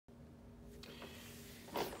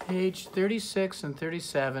Page 36 and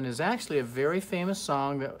 37 is actually a very famous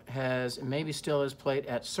song that has, maybe still is played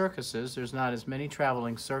at circuses. There's not as many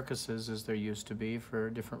traveling circuses as there used to be for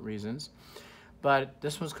different reasons. But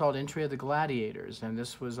this was called Entry of the Gladiators, and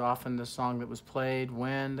this was often the song that was played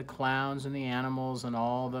when the clowns and the animals and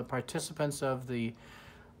all the participants of the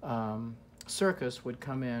circus would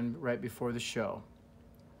come in right before the show.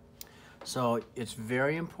 So it's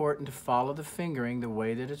very important to follow the fingering the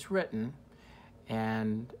way that it's written,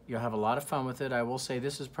 and you'll have a lot of fun with it. I will say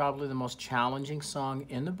this is probably the most challenging song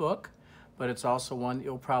in the book, but it's also one that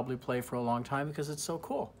you'll probably play for a long time because it's so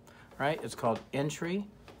cool, right? It's called Entry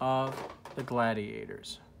of the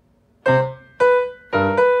Gladiators.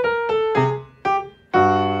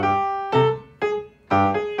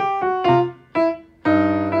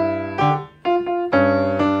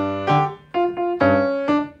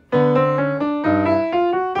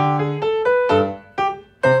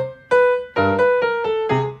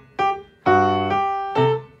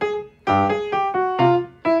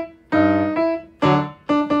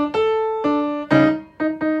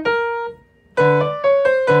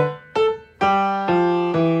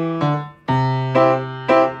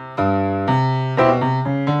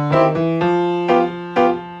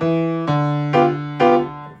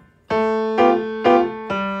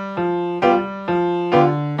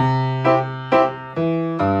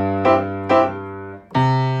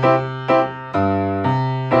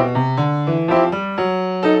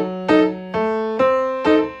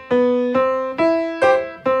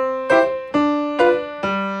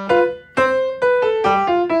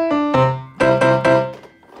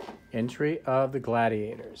 Entry of the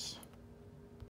Gladiators.